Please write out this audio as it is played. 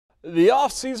The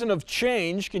offseason of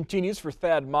change continues for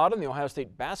Thad Mott and the Ohio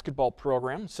State basketball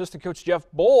program. Assistant coach Jeff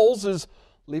Bowles is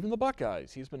leaving the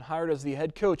Buckeyes. He's been hired as the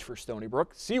head coach for Stony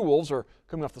Brook. Seawolves are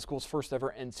coming off the school's first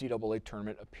ever NCAA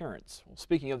tournament appearance. Well,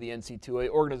 speaking of the NC2A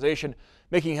organization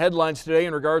making headlines today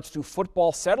in regards to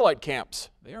football satellite camps,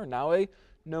 they are now a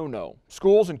no-no.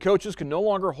 Schools and coaches can no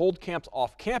longer hold camps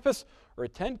off campus or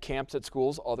attend camps at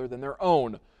schools other than their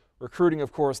own. Recruiting,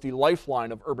 of course, the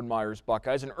lifeline of Urban Meyer's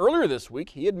Buckeyes, and earlier this week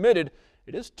he admitted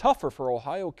it is tougher for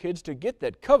Ohio kids to get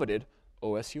that coveted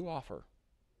OSU offer.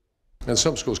 And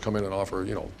some schools come in and offer,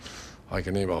 I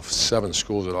can name off 7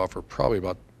 schools that offer probably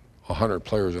about 100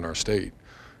 players in our state.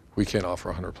 We can't offer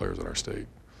 100 players in our state.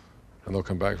 And they'll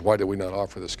come back, why did we not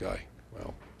offer this guy?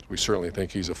 Well, we certainly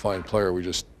think he's a fine player, we're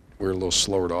a little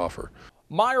slower to offer.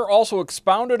 Meyer also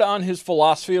expounded on his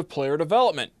philosophy of player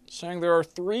development, saying there are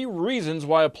 3 reasons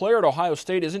why a player at Ohio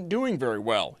State isn't doing very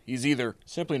well. He's either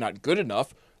simply not good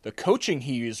enough, the coaching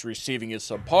he is receiving is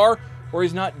subpar, or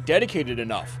he's not dedicated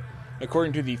enough.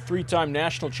 According to the 3-time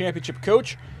national championship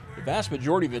coach, the vast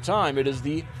majority of the time it is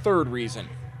the 3rd reason.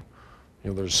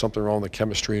 There's something wrong with the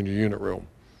chemistry in your unit room.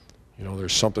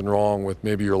 There's something wrong with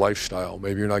maybe your lifestyle.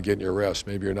 Maybe you're not getting your rest.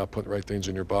 Maybe you're not putting the right things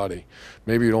in your body.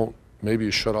 Maybe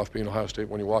you shut off being Ohio State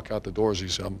when you walk out the doors. You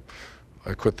say,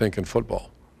 I quit thinking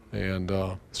football. And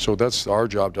so that's our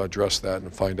job to address that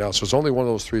and find out. So it's only one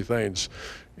of those 3 things,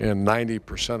 and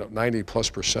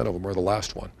 90+% of them are the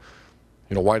last one.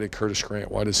 Why did Curtis Grant,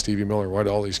 why did Stevie Miller, why did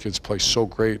all these kids play so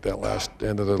great that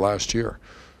end of their last year?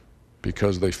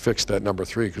 Because they fixed that number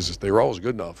 3, because they were always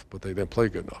good enough, but they didn't play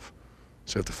good enough.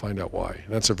 So you have to find out why.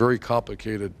 And that's a very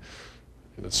complicated,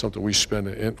 it's something we spend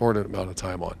an inordinate amount of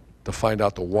time on, to find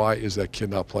out the why is that kid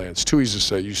not playing. It's too easy to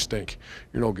say, you stink,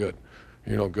 you're no good,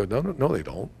 you're no good. No, they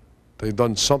don't. They've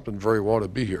done something very well to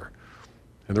be here.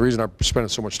 And the reason I'm spending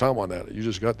so much time on that, you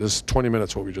just got this 20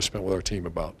 minutes what we just spent with our team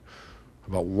about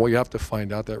what you have to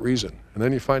find out that reason. And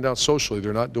then you find out socially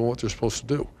they're not doing what they're supposed to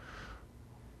do.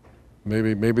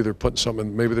 Maybe they're putting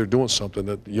something, maybe they're doing something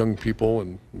that young people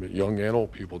and young and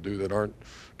old people do that aren't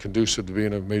conducive to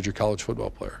being a major college football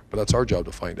player. But that's our job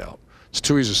to find out. It's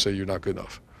too easy to say you're not good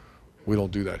enough. We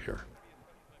don't do that here.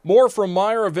 More from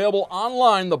Meyer available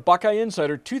online, the Buckeye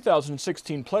Insider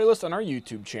 2016 playlist on our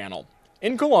YouTube channel.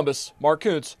 In Columbus, Mark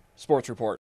Kuntz, Sports Report.